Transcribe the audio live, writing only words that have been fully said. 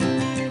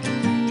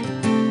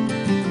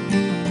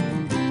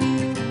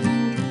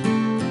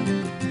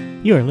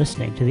You are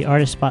listening to the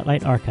Artist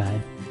Spotlight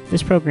Archive.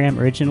 This program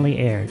originally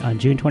aired on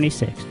June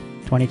 26,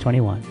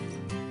 2021.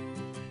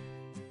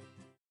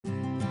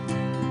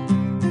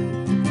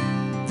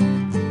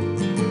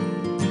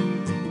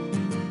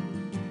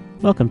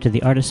 Welcome to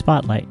the Artist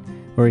Spotlight,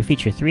 where we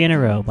feature 3 in a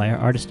row by our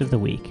Artist of the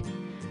Week.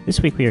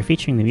 This week we are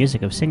featuring the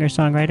music of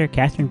singer-songwriter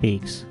Cathryn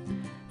Beeks.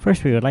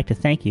 First, we would like to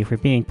thank you for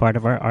being part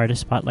of our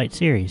Artist Spotlight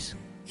series.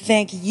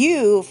 Thank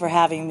you for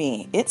having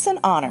me. It's an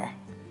honor.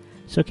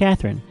 So,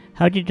 Cathryn,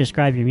 how do you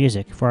describe your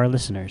music for our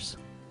listeners?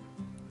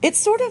 It's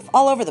sort of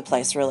all over the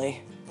place,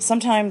 really.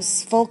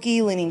 Sometimes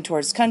folky, leaning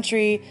towards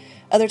country.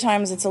 Other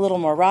times it's a little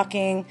more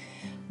rocking.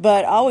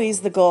 But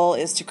always the goal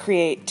is to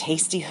create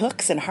tasty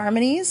hooks and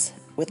harmonies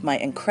with my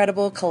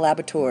incredible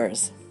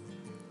collaborators.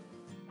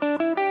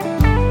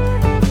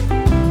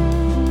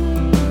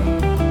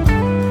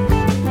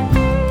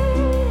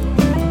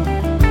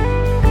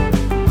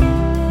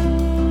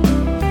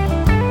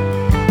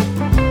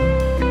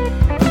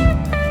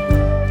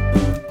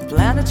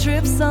 Plan a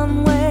trip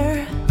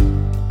somewhere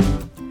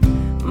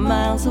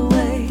miles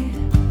away.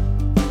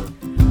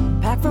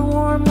 Pack for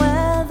warm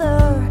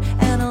weather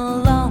and a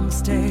long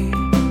stay.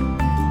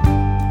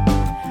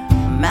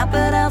 Map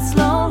it out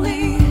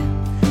slowly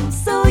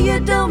so you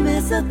don't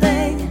miss a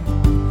thing.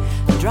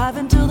 Drive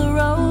until the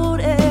road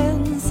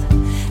ends,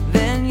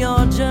 then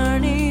your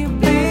journey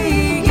begins.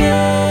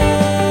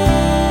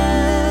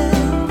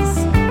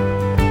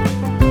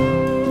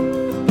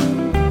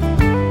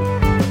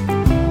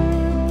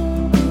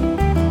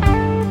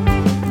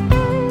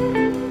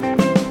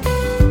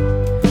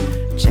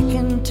 Check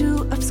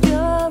into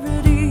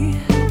obscurity,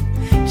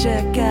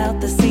 check out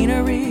the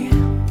scenery.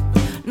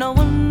 No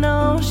one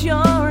knows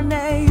your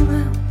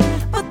name,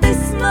 but they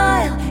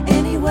smile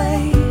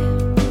anyway.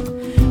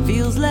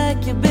 Feels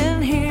like you've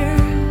been here,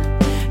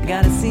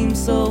 God, it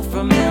seems so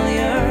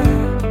familiar.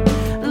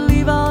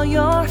 Leave all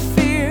your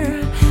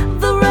fear,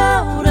 the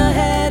road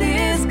ahead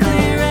is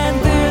clear. And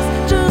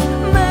there's just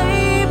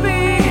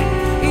maybe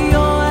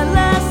your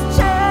last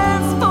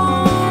chance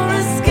for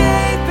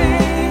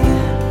escaping.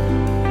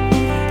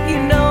 You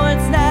know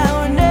it's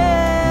now or never.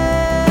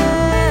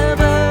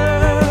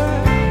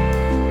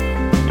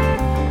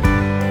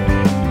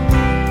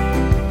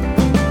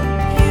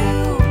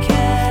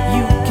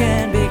 You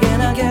can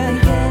begin again.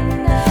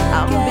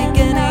 I'm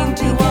beginning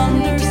to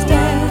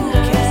understand.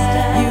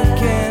 You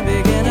can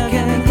begin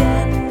again.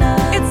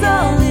 It's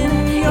all in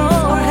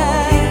your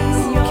hands.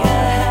 You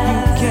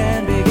can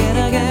begin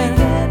again.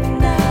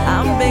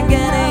 I'm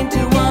beginning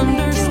to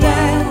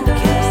understand.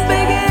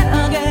 Begin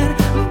again,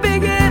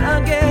 begin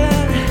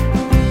again.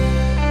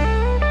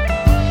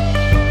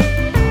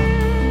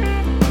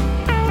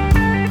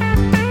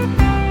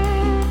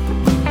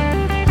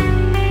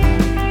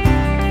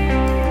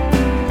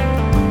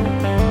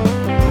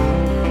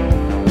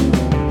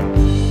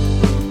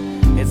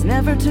 It's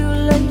never too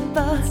late,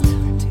 but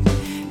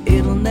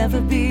it'll never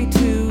be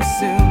too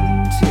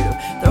soon to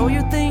throw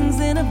your things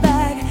in a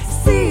bag,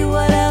 see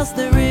what else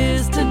there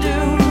is to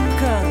do.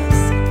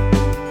 'Cause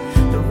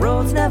the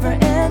road's never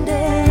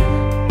ending,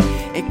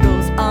 it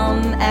goes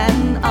on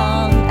and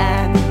on,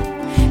 and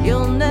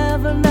you'll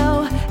never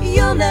know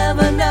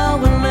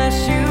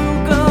unless you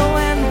go.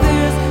 And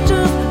there's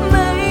just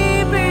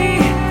maybe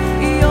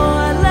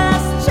your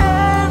last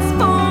chance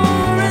for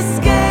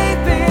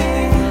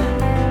escaping.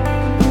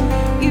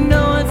 You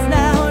know it's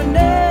now or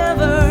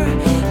never,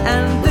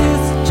 and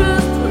this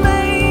just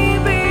may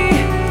be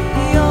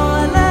your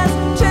last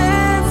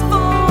chance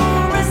for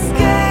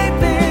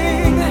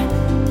escaping.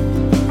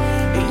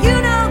 You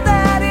know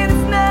that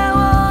it's now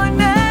or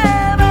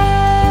never.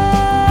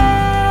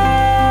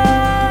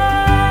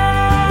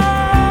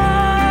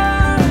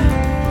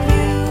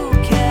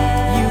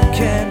 You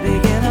can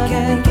begin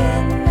again.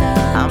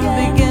 I'm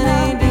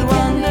beginning to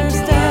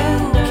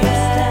understand.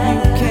 You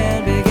can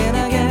begin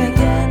again.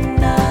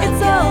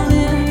 It's all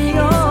in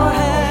your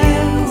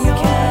hands. You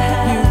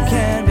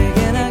can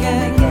begin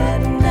again.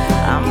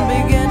 I'm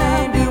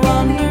beginning to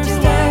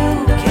understand.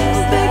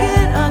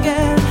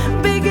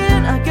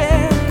 Begin again.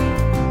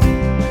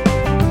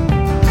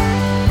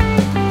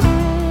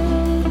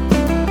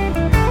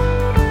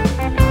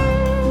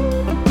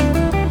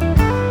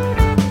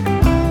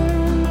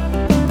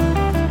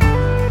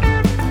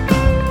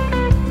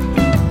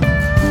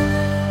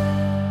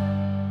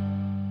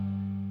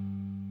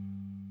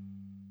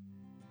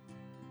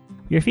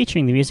 We are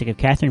featuring the music of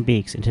Cathryn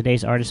Beeks in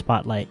today's Artist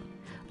Spotlight.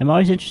 I'm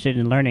always interested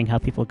in learning how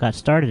people got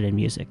started in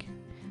music.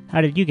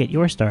 How did you get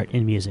your start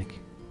in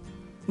music?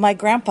 My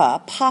grandpa,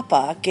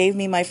 Papa, gave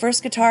me my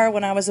first guitar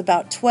when I was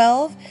about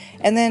 12,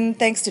 and then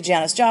thanks to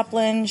Janis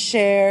Joplin,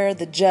 Cher,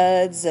 the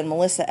Judds, and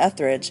Melissa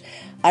Etheridge,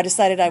 I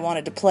decided I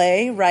wanted to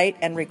play, write,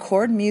 and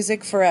record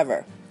music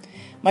forever.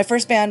 My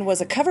first band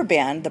was a cover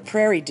band, the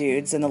Prairie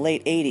Dudes, in the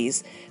late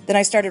 80s. Then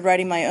I started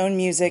writing my own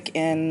music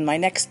in my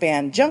next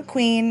band, Junk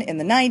Queen, in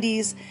the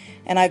 90s,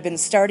 and I've been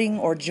starting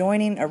or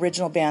joining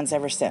original bands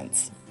ever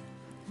since.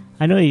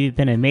 I know you've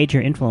been a major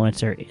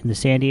influencer in the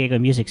San Diego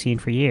music scene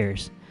for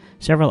years.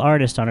 Several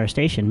artists on our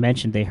station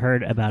mentioned they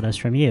heard about us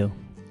from you.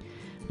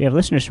 We have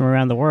listeners from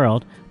around the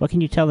world. What can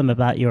you tell them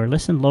about your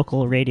Listen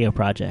Local radio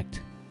project?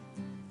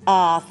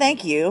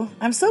 Thank you.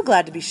 I'm so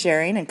glad to be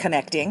sharing and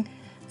connecting.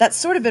 That's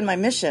sort of been my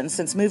mission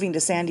since moving to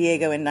San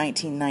Diego in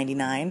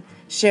 1999,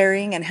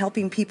 sharing and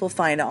helping people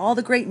find all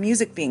the great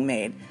music being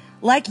made,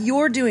 like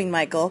you're doing,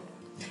 Michael.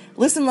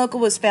 Listen Local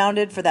was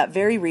founded for that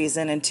very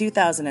reason in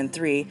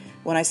 2003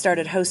 when I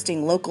started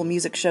hosting local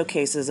music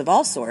showcases of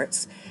all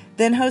sorts,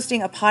 then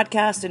hosting a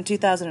podcast in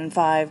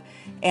 2005,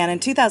 and in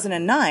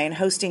 2009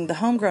 hosting the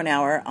Homegrown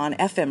Hour on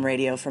FM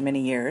radio for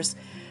many years,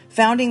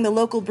 founding the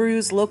Local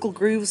Brews, Local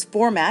Grooves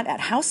format at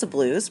House of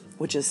Blues,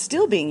 which is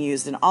still being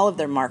used in all of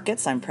their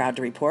markets, I'm proud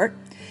to report,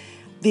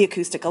 the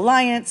Acoustic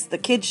Alliance, the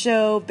Kids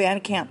Show,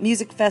 Bandcamp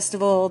Music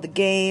Festival, The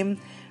Game,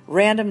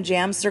 Random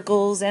Jam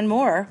Circles, and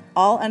more,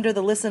 all under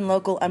the Listen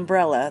Local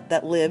umbrella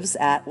that lives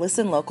at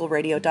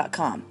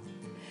listenlocalradio.com.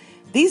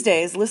 These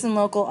days, Listen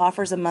Local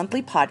offers a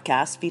monthly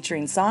podcast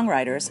featuring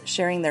songwriters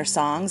sharing their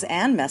songs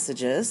and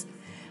messages,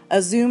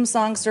 a Zoom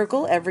song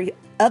circle every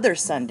other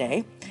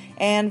Sunday,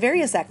 and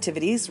various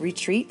activities,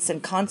 retreats,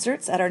 and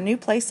concerts at our new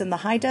place in the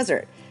high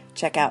desert.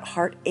 Check out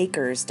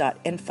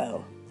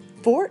heartacres.info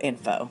for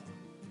info.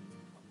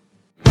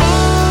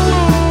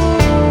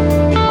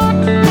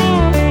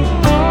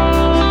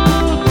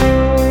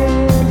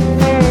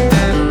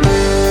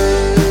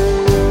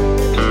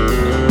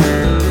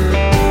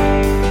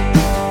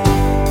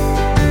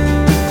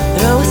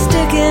 Throw a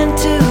stick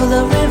into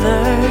the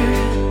river.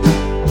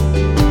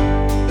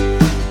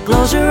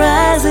 Close your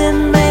eyes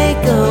and make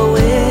a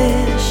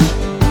wish.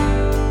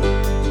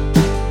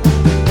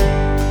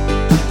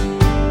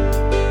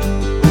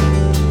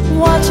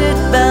 Watch it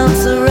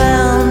bounce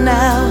around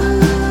now.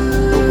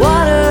 The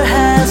water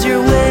has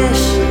your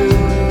wish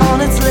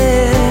on its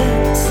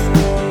lips.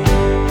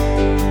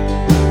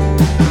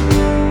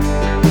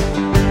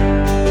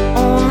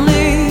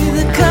 Only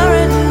the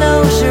current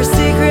knows your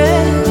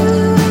secret,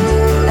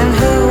 and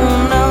who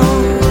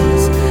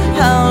knows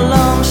how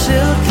long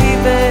she'll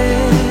keep it.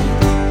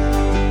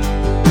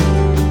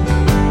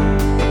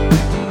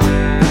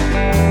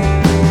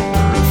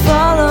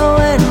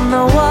 Following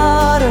the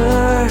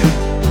water,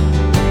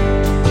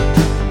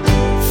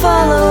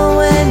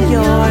 following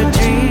your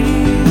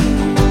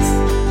dreams,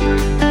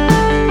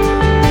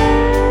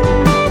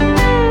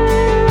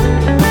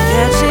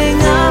 catching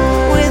up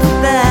with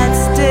that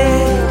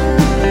stick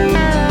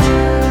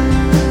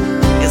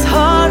is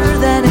harder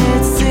than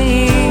it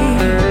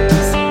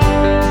seems.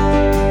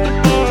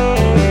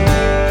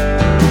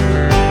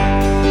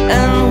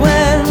 And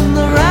when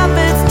the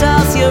rapids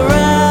toss you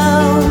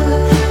around,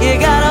 you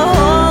gotta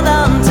hold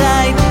on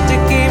tight to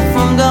keep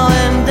from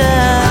going down.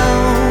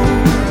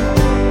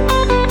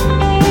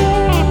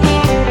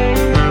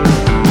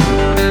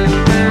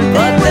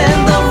 But then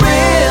the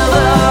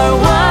river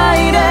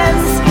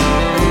widens,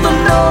 the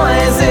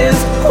noise is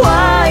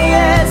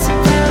quiet,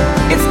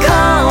 it's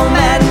calm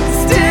and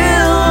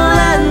still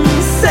and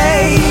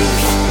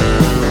safe.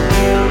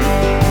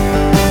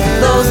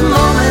 Those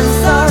moments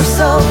are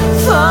so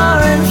far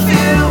and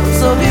few,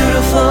 so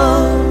beautiful,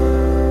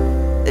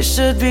 they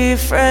should be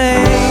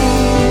framed.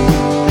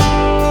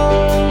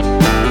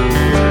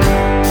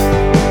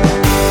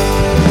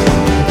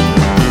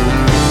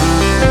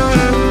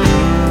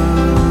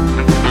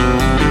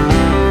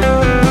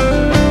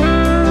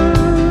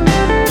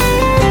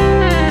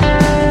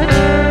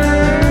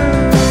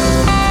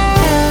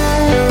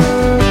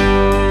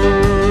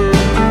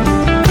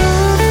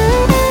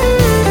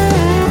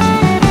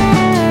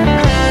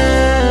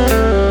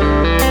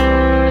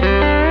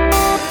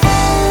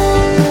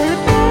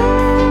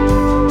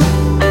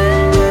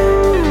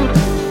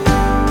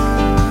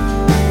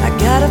 I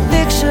got a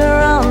picture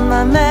on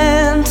my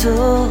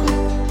mantle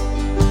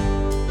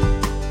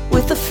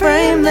with a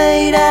frame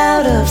made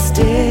out of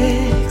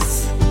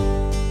sticks.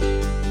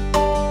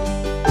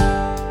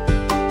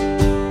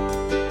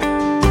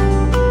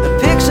 The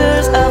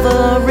pictures of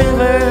a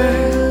river,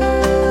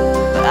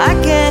 but I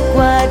can't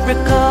quite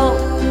recall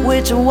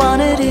which one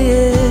it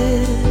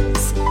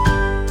is.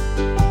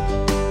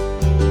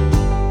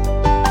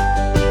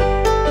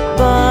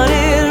 But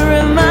it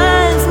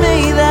reminds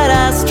me that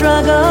I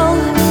struggle.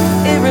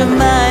 It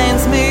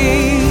reminds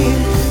me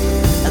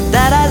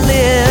that I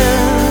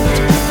lived.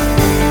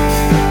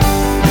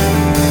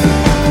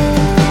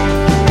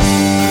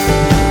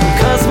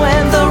 'Cause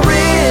when the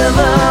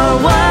river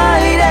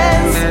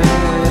widens,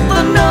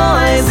 the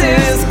noise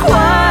is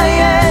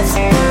quiet,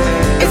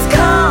 it's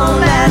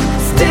calm and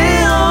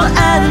still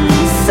and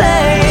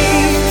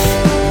safe.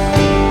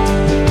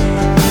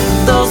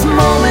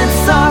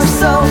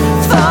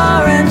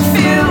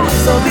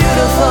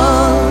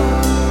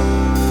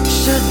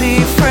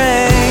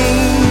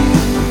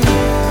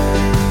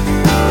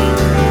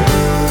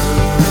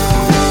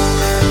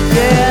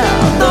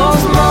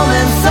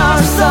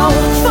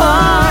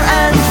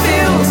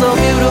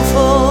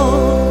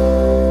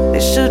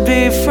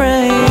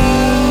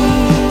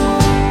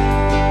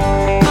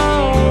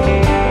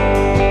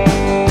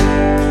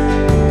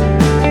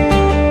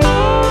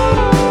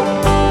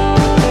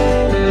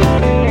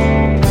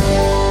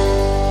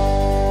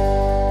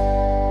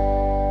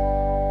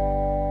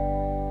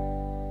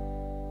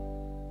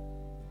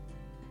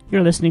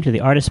 You're listening to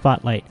the Artist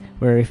Spotlight,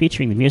 where we're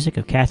featuring the music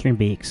of Cathryn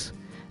Beeks.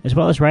 As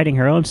well as writing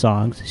her own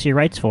songs, she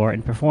writes for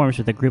and performs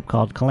with a group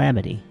called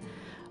Calamity.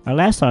 Our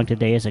last song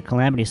today is a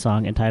Calamity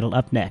song entitled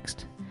Up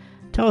Next.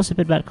 Tell us a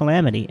bit about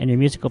Calamity and your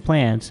musical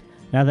plans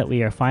now that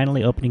we are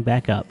finally opening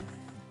back up.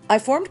 I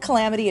formed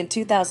Calamity in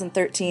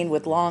 2013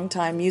 with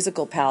longtime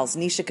musical pals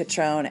Nisha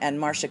Cathryn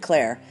and Marcia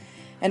Clare.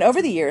 And over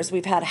the years,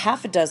 we've had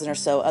half a dozen or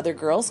so other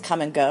girls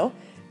come and go.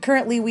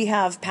 Currently, we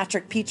have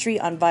Patrick Petrie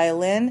on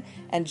violin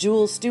and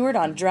Jules Stewart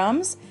on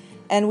drums,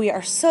 and we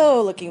are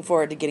so looking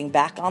forward to getting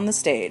back on the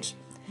stage.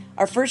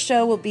 Our first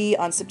show will be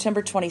on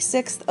September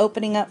 26th,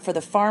 opening up for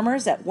the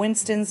Farmers at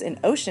Winston's in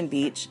Ocean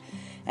Beach,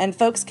 and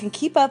folks can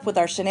keep up with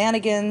our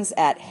shenanigans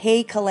at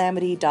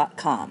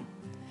heycalamity.com.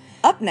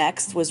 Up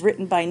Next was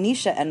written by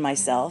Nisha and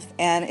myself,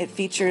 and it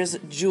features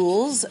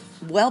Jules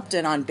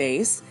Welpton on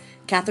bass,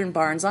 Catherine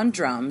Barnes on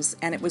drums,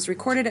 and it was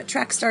recorded at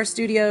Trackstar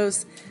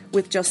Studios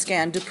with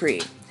Joscan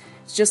Dupree.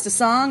 It's just a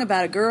song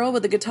about a girl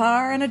with a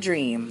guitar and a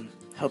dream.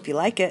 Hope you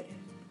like it.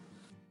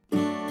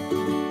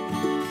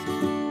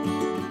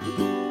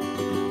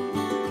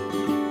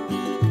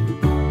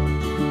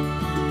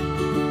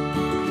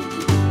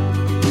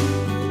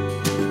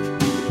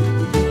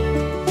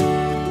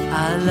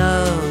 I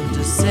love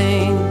to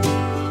sing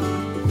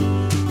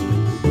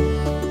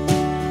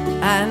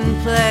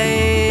and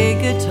play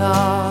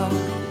guitar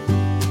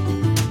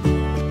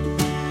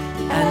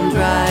and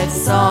write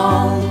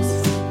songs.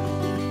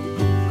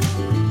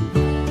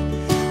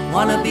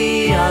 Wanna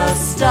be a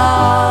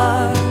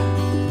star.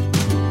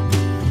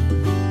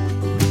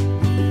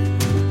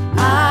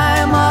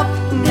 I'm up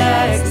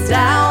next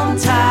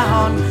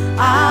downtown.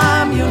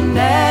 I'm your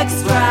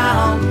next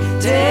round.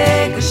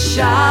 Take a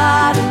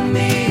shot at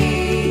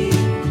me.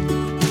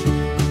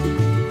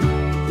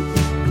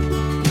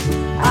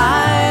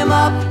 I'm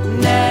up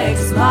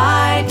next,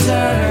 my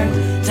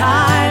turn.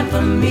 Time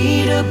for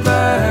me to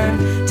burn.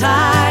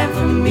 Time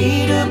for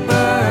me to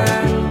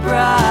burn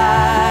bright.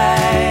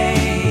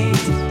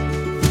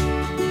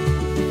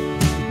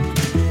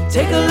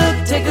 Take a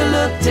look, take a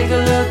look, take a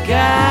look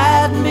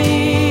at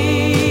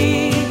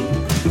me.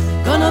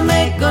 Gonna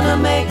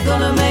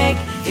make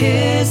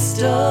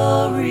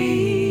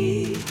history.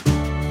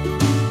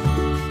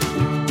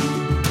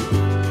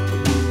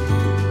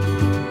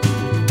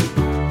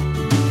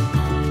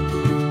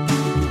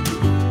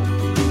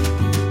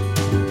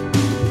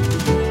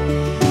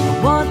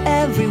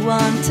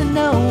 Everyone to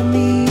know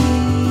me.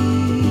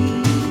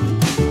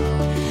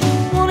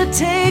 Wanna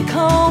take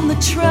home the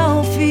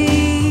trophy.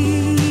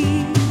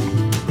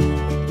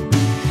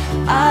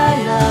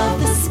 I love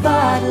the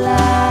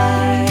spotlight.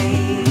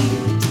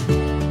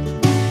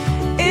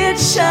 It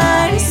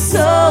shines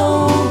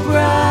so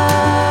bright.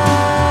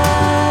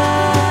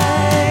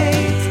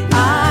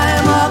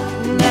 I'm up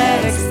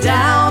next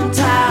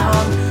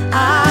downtown.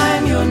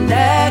 I'm your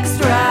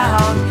next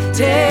round.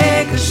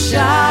 Take a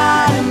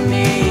shot at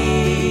me.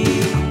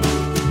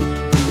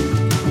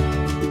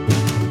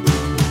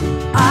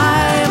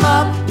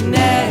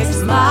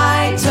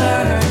 My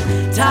turn,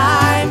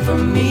 time for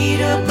me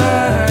to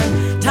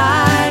burn,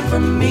 time for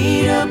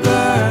me to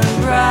burn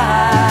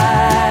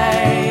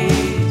bright.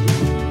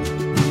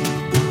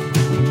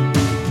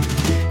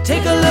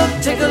 Take a look,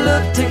 take a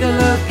look, take a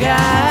look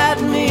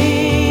at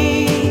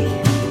me.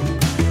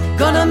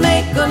 Gonna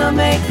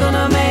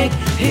make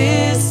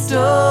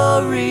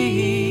history.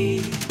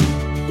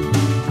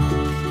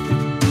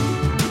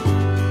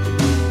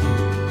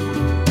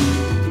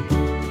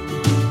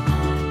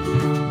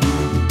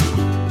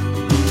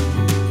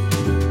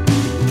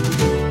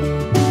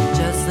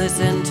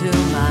 Listen to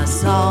my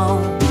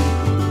song.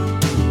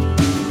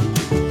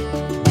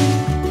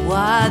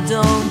 Why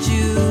don't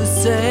you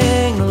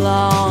sing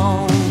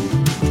along?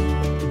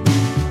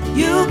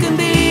 You can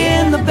be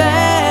in the band.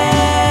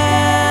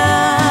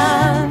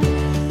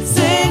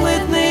 Sing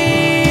with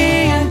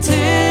me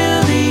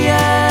until the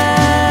end.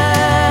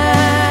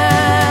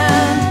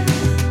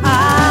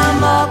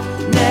 I'm up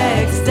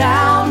next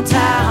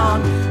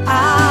downtown.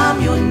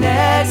 I'm your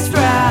next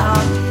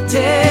round.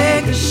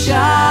 Take a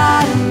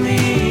shot at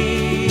me.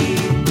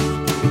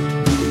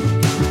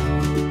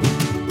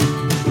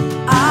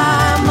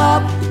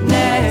 Up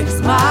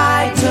next,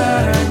 my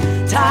turn.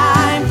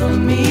 Time for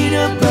me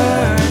to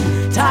burn.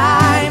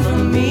 Time for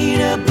me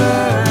to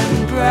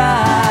burn bright.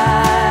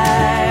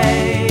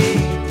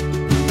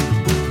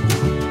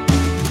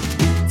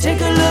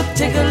 Take a look,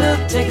 take a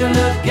look, take a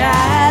look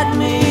at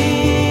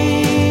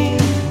me.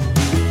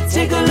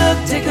 Take a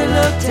look, take a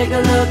look, take a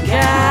look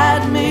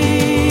at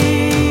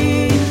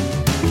me.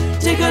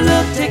 Take a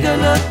look, take a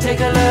look,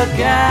 take a look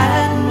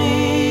at me.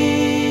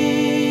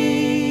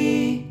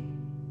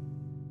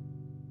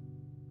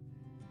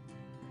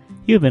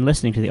 You have been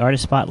listening to the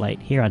Artist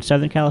Spotlight here on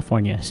Southern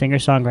California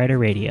Singer-Songwriter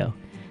Radio.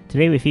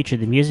 Today we featured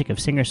the music of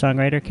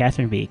singer-songwriter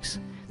Cathryn Beeks.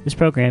 This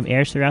program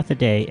airs throughout the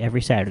day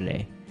every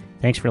Saturday.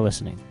 Thanks for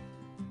listening.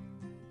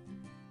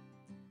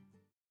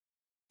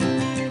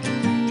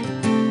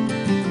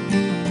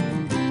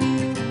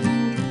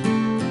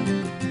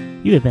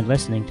 You have been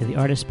listening to the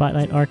Artist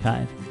Spotlight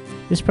Archive.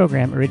 This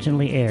program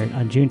originally aired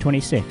on June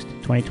 26,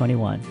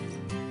 2021.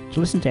 To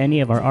listen to any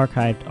of our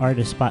archived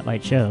Artist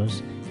Spotlight shows,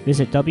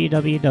 visit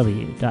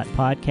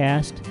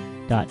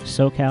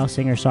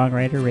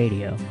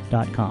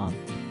www.podcast.socalsingersongwriterradio.com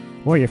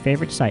or your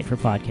favorite site for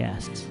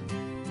podcasts.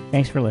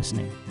 Thanks for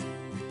listening.